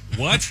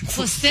 What?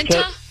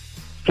 Placenta?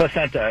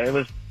 Placenta. It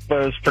was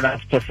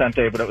pronounced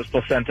Placente, but it was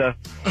Placenta.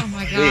 Oh,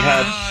 my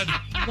God.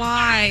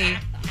 Why?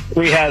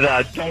 We had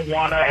Don't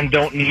Wanna and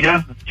Don't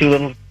Nita, two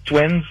little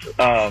twins.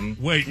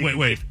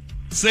 Wait.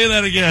 Say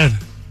that again.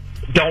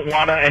 Don't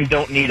Wanna and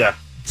Don't Nita.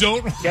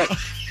 Don't.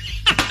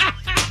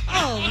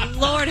 Oh,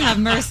 Lord have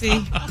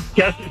mercy.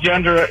 Guess the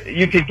gender.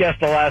 You could guess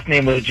the last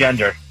name was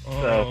gender.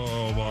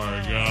 Oh,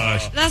 my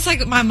gosh. That's like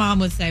what my mom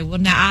would say. Well,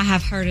 now I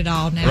have heard it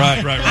all now.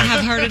 Right. I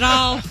have heard it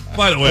all.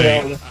 By the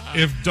way,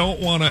 if Don't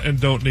Wanna and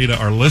Don't Nita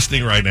are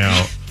listening right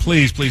now,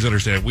 please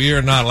understand, we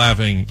are not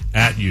laughing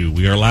at you.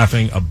 We are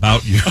laughing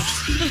about you.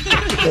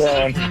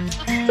 It's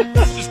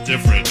just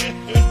different.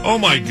 Oh,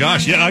 my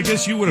gosh. Yeah, I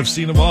guess you would have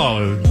seen them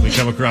all if they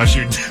come across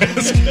your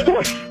desk.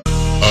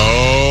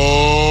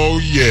 Oh,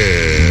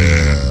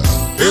 yeah.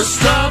 It's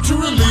time to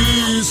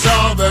release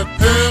all that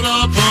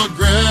pent-up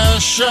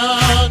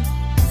aggression.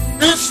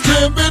 It's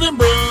Tim and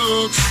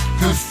Brooks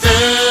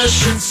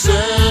Confession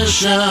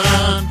Session.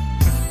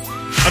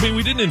 I mean,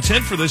 we didn't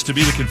intend for this to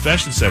be the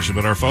confession session,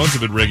 but our phones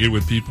have been ringing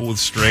with people with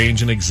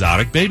strange and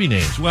exotic baby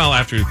names. Well,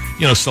 after,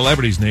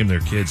 celebrities name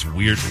their kids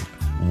weird.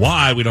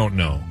 Why, we don't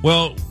know.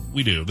 Well,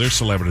 we do. They're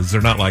celebrities.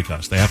 They're not like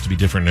us. They have to be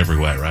different in every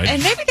way, right?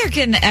 And maybe they're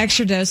getting an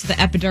extra dose of the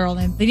epidural,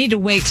 and they need to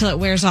wait till it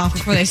wears off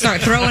before they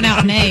start throwing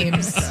out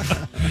names.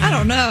 I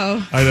don't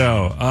know. I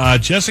know.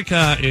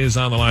 Jessica is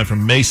on the line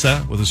from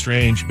Mesa with a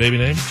strange baby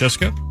name.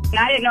 Jessica?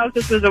 I didn't know if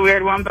this was a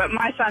weird one, but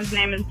my son's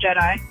name is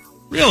Jedi.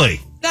 Really?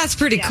 That's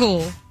pretty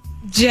cool.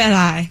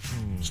 Jedi.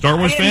 Star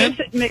Wars fan?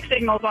 Mixed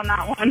signals on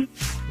that one.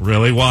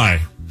 Really?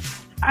 Why?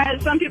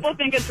 Some people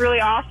think it's really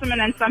awesome, and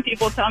then some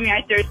people tell me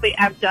I seriously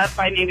effed up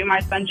by naming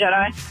my son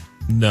Jedi.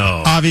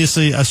 No.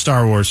 Obviously a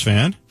Star Wars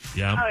fan.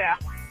 Yeah. Oh, yeah.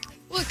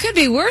 Well, it could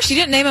be worse. You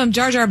didn't name him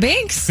Jar Jar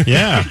Binks.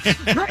 Yeah.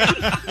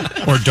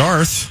 Or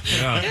Darth.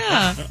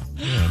 Yeah.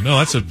 No,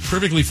 that's a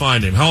perfectly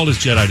fine name. How old is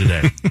Jedi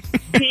today?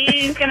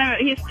 He's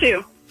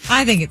 2.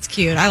 I think it's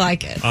cute. I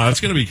like it. It's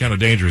going to be kind of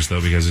dangerous,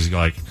 though, because he's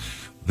like,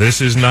 this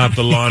is not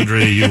the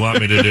laundry you want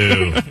me to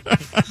do.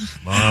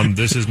 Mom,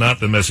 this is not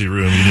the messy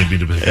room you need me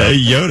to pick up.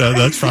 Yoda,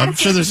 that's fine. I'm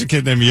sure there's a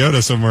kid named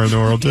Yoda somewhere in the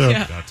world, too.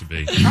 Yeah. Got to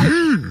be.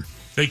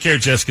 Take care,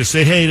 Jessica.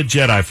 Say hey to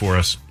Jedi for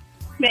us.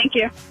 Thank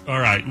you. All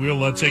right.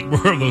 We'll take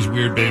more of those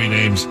weird baby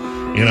names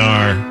in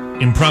our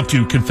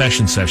impromptu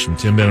confession session.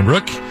 Tim, Ben, and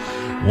Brooke,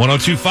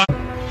 102.5.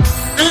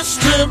 It's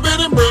Tim, Ben,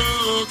 and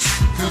Brooke's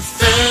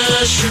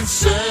confession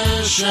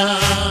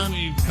session.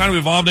 We kind of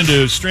evolved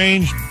into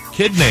strange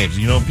kid names.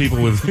 You know,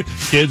 people with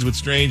kids with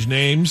strange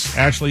names.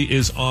 Ashley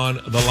is on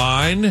the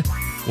line.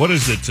 What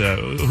is it?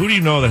 Who do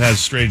you know that has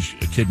strange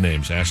kid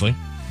names, Ashley?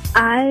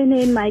 I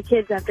named my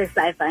kids after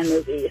sci-fi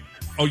movies.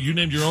 Oh, you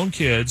named your own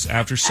kids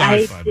after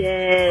sci-fi. I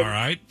did. All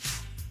right.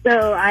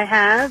 So I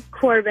have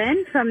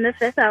Corbin from The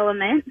Fifth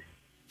Element.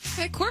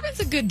 Okay,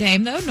 Corbin's a good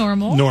name, though.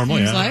 Normal,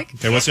 yeah. like.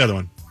 Okay, what's the other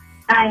one?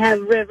 I have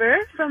River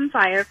from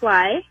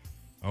Firefly.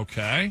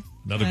 Okay.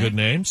 Another good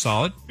name.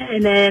 Solid.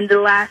 And then the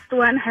last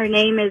one, her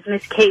name is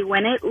Miss Kay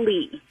Winnett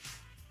Lee.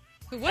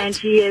 What? And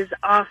she is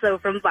also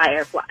from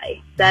Firefly.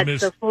 That's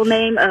the full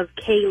name of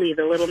Kaylee,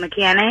 the little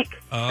mechanic.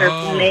 Her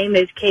full name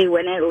is Kay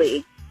Winnett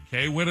Lee.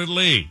 Kay Winnett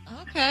Lee.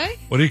 Okay.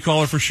 What do you call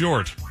her for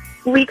short?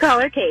 We call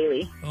her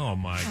Kaylee. Oh,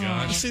 my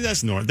gosh. See,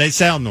 that's normal. They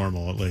sound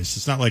normal, at least.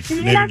 It's not like And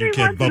naming every your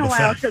kid once in a Boba while,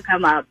 Fett. she'll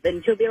come up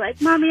and she'll be like,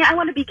 Mommy, I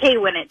want to be Kay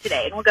Winnett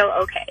today. And we'll go,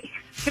 okay.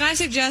 Can I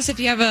suggest if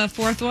you have a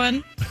fourth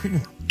one?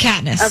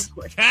 Katniss. Of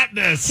course.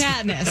 Katniss.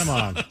 Come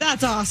on.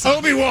 That's awesome.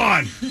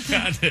 Obi-Wan.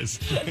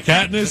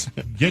 Katniss,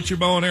 get your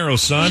bow and arrow,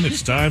 son.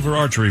 It's time for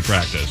archery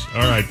practice.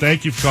 All right.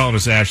 Thank you for calling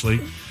us, Ashley.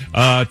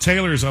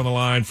 Taylor's on the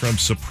line from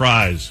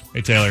Surprise.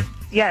 Hey, Taylor.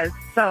 Yes,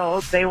 so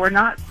they were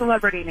not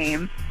celebrity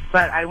names,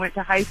 but I went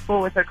to high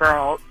school with a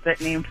girl that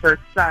named her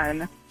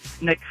son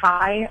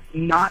Nakai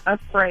Not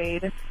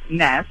Afraid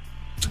Ness.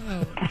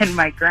 Oh. And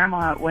my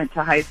grandma went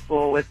to high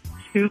school with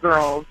 2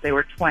 girls. They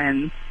were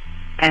twins,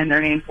 and their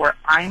names were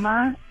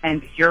Ima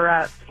and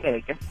Yura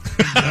Pig.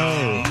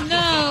 No,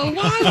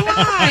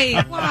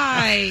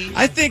 why?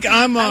 I think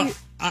I'm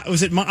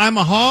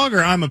a hog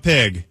or I'm a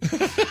pig?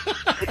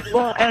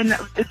 Well, and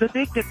the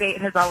big debate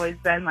has always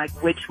been, like,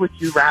 which would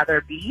you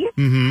rather be?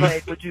 Mhm.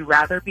 Like, would you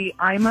rather be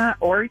Ima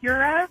or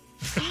Yura?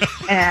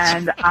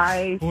 And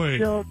I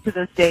still, to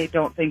this day,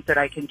 don't think that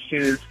I can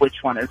choose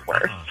which one is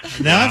worse.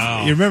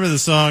 Now, you remember the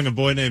song A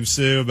Boy Named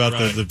Sue about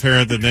the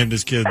parent that named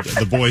his kid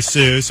the boy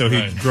Sue, so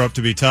he grew up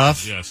to be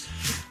tough? Yes.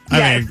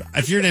 I mean,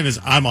 if your name is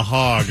I'm a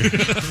hog, you're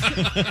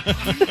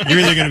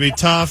either going to be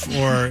tough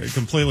or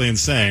completely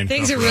insane.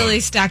 Things are really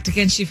stacked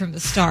against you from the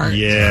start.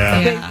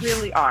 Yeah. They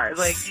really are.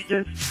 Like, you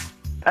just,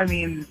 I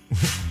mean,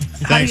 how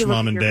do Thanks, you look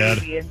Mom at and your Dad.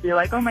 baby and be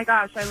like, oh my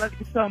gosh, I love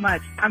you so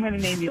much. I'm going to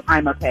name you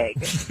I'm a Pig.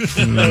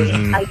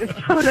 Mhm. I just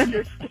don't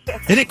understand.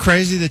 Isn't it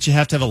crazy that you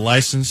have to have a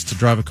license to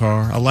drive a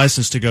car, a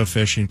license to go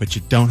fishing, but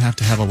you don't have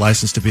to have a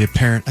license to be a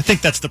parent? I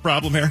think that's the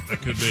problem here.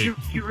 That could be.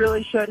 You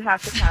really should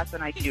have to pass an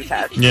IQ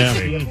test Yeah. to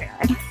be a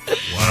parent.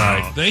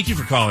 Wow. Thank you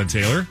for calling,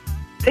 Taylor.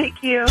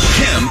 Thank you.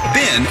 Tim,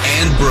 Ben,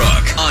 and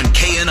Brooke on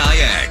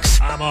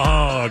KNIX. I'm a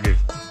hog.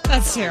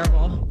 That's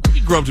terrible.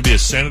 You grow up to be a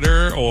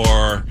senator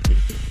or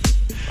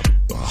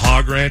a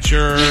hog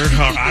rancher.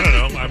 I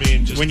don't know. I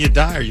mean, just when you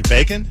die, are you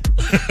bacon?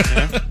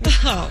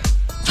 Oh.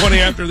 20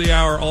 after the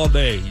hour all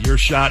day. Your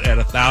shot at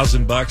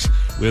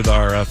 $1,000 with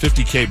our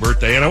 50K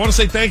birthday. And I want to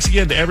say thanks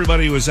again to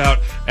everybody who was out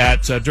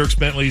at Dirks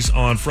Bentley's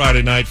on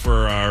Friday night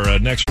for our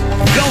next.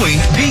 Going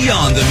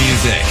beyond the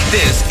music.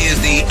 This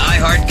is the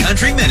iHeart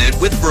Country Minute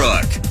with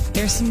Brooke.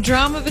 There's some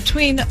drama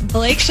between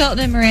Blake Shelton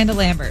and Miranda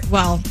Lambert.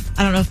 Well,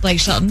 I don't know if Blake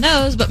Shelton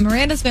knows, but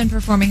Miranda's been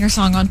performing her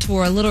song on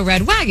tour, Little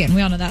Red Wagon.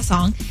 We all know that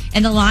song.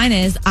 And the line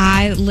is,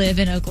 I live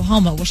in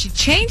Oklahoma. Well, she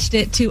changed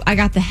it to, I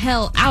got the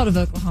hell out of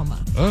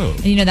Oklahoma. Oh.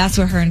 And, you know, that's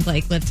where her and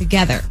Blake live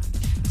together.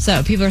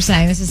 So people are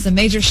saying this is the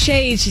major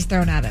shade she's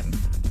thrown at him.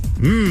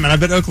 And I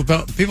bet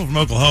people from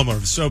Oklahoma are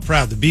so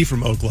proud to be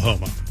from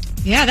Oklahoma.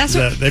 Yeah, that's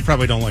what, They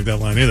probably don't like that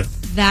line either.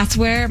 that's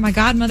where my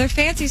godmother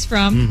Fancy's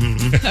from,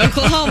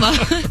 Oklahoma.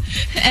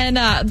 And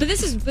but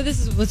this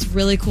is what's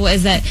really cool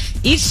is that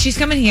she's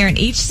coming here, and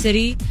each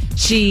city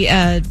she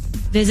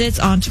visits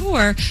on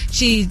tour,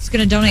 she's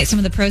going to donate some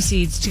of the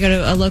proceeds to go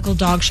to a local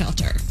dog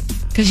shelter.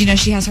 Because, you know,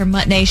 she has her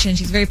Mutt Nation.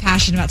 She's very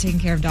passionate about taking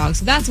care of dogs.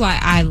 So that's why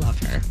I love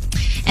her.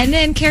 And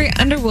then Carrie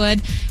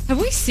Underwood. Have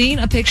we seen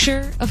a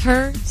picture of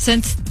her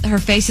since her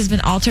face has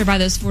been altered by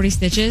those 40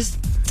 stitches?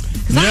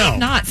 Because I have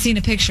not seen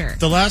a picture.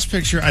 The last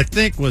picture, I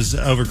think, was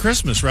over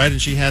Christmas, right?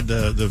 And she had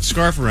the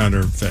scarf around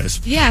her face.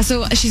 Yeah,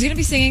 so she's going to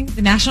be singing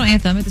the national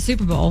anthem at the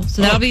Super Bowl.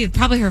 So that'll be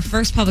probably her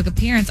first public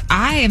appearance.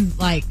 I am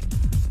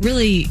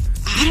really,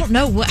 I don't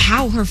know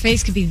how her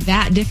face could be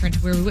that different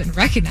to where we wouldn't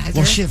recognize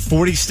her. Well, she had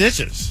 40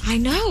 stitches. I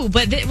know,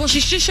 but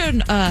she's just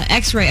showed an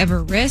X-ray of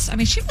her wrist. I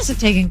mean, she must have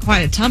taken quite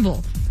a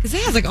tumble because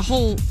it has a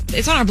whole.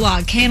 It's on our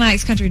blog,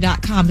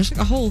 knixcountry.com. There's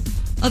a whole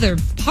other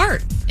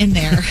part in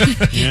there.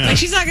 Yeah.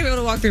 She's not going to be able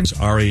to walk through. It's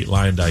Ari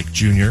Lyondike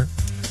Jr.,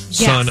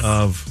 son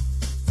of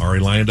Ari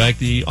Lyondike,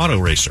 the auto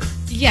racer.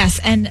 Yes,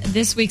 and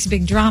this week's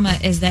big drama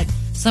is that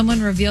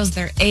someone reveals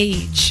their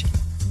age.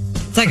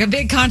 It's a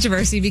big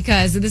controversy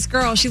because this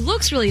girl, she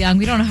looks really young.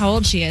 We don't know how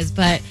old she is,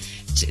 but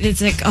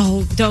it's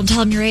oh, don't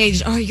tell him your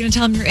age. Oh, are you going to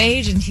tell him your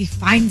age? And he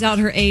finds out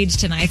her age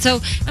tonight.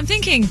 So I'm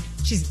thinking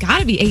she's got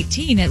to be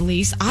 18 at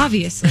least,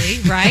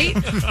 obviously, right?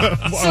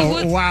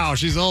 Wow,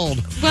 she's old.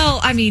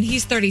 Well, I mean,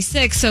 he's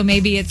 36, so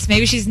maybe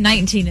she's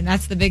 19, and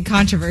that's the big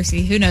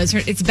controversy. Who knows?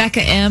 It's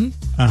Becca M.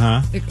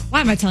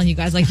 Why am I telling you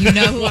guys? You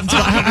know who I'm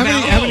talking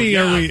about.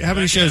 How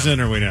many shows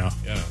in are we now?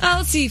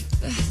 Let's see.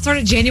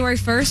 Started January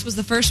 1st was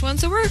the first one,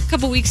 so we're a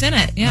couple weeks in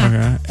it.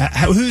 Yeah.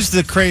 Okay. Who's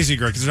the crazy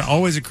girl? Because there's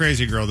always a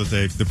crazy girl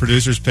that the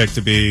producers pick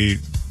to be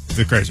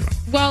the crazy one.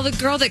 Well, the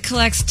girl that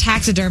collects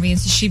taxidermy, and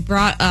so she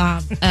brought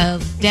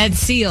a dead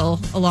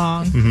seal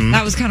along. Mhm.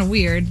 That was kind of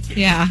weird.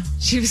 Yeah,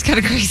 she was kind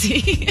of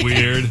crazy.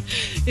 Weird.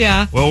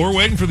 Yeah. Well, we're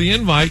waiting for the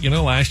invite.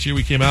 Last year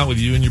we came out with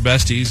you and your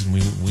besties, and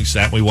we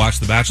sat and we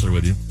watched The Bachelor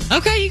with you.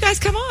 Okay, you guys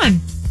come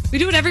on. We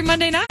do it every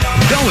Monday night.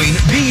 Going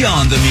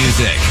beyond the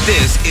music.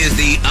 This is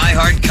the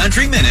iHeart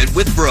Country Minute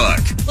with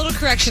Brooke. Little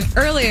correction.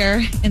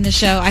 Earlier in the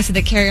show, I said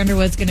that Carrie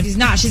Underwood's going to be... She's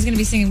not. She's going to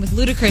be singing with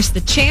Ludacris,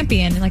 the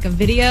champion, in a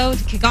video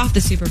to kick off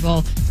the Super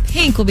Bowl.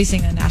 Pink will be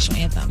singing the national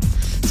anthem.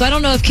 So I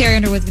don't know if Carrie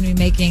Underwood's going to be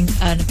making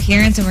an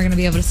appearance and we're going to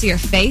be able to see her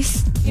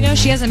face.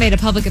 She hasn't made a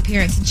public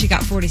appearance since she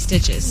got 40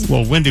 stitches.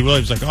 Well, Wendy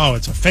Williams was oh,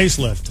 it's a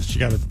facelift that she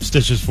got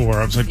stitches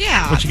for. I was like,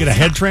 yeah, what, you get a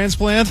head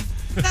transplant?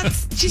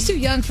 She's too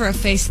young for a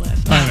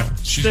facelift. I know.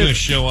 She's going to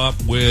show up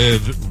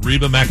with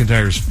Reba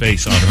McEntire's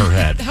face on her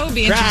head. That would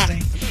be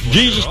interesting.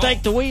 Jesus,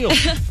 take the wheel.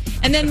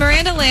 And then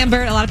Miranda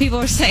Lambert, a lot of people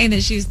are saying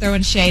that she's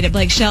throwing shade at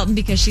Blake Shelton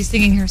because she's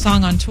singing her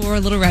song on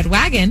tour, Little Red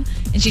Wagon,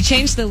 and she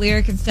changed the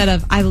lyric instead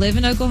of I live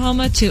in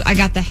Oklahoma to I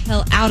got the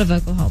hell out of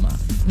Oklahoma.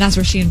 And that's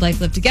where she and Blake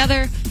live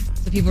together.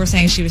 So people were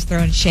saying she was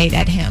throwing shade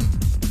at him.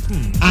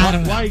 I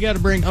don't know. Why you got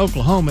to bring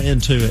Oklahoma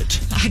into it?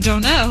 I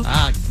don't know.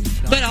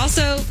 But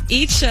also,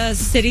 each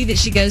city that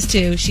she goes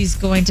to, she's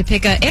going to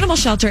pick an animal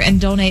shelter and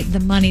donate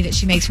the money that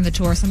she makes from the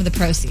tour, some of the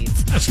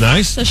proceeds. That's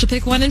nice. So she'll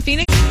pick one in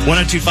Phoenix.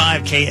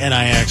 1025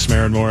 KNIX,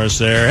 Maren Morris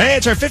there. Hey,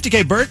 it's our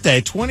 50K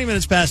birthday. 20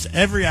 minutes past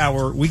every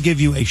hour, we give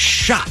you a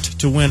shot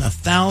to win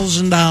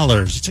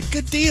 $1,000. It's a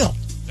good deal.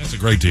 That's a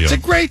great deal. It's a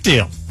great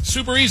deal.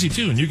 Super easy,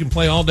 too, and you can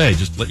play all day.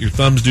 Just let your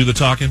thumbs do the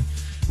talking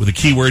with a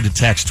keyword to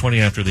text 20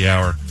 after the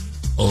hour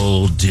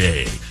all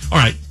day. All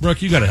right,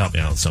 Brooke, you got to help me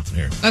out with something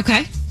here.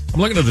 Okay. I'm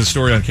looking at this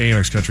story on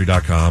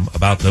knixcountry.com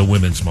about the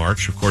Women's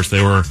March. Of course,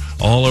 they were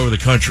all over the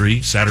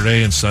country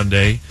Saturday and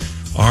Sunday.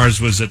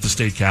 Ours was at the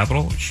state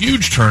capitol.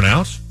 Huge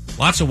turnout.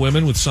 Lots of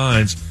women with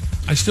signs.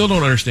 I still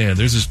don't understand.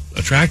 There's this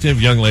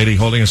attractive young lady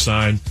holding a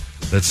sign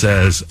that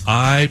says,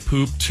 I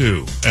poop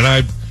too. And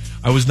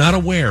I was not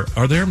aware.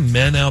 Are there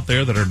men out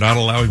there that are not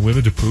allowing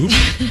women to poop?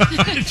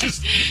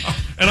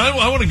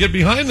 I want to get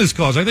behind this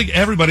cause. I think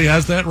everybody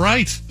has that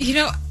right.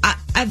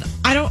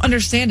 I don't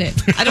understand it.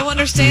 I don't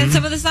understand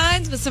some of the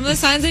signs, but some of the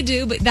signs I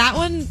do. But that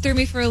one threw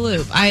me for a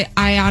loop.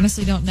 I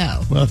honestly don't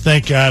know. Well,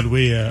 thank God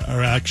we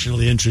are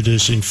actually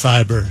introducing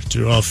fiber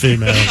to all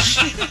females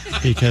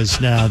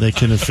because now they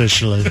can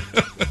officially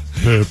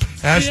poop.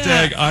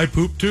 Hashtag I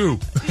poop too.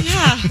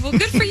 Yeah. Well,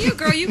 good for you,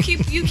 girl. You keep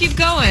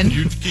going.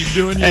 You keep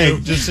doing you. Hey,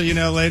 just so you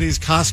know, ladies, Costco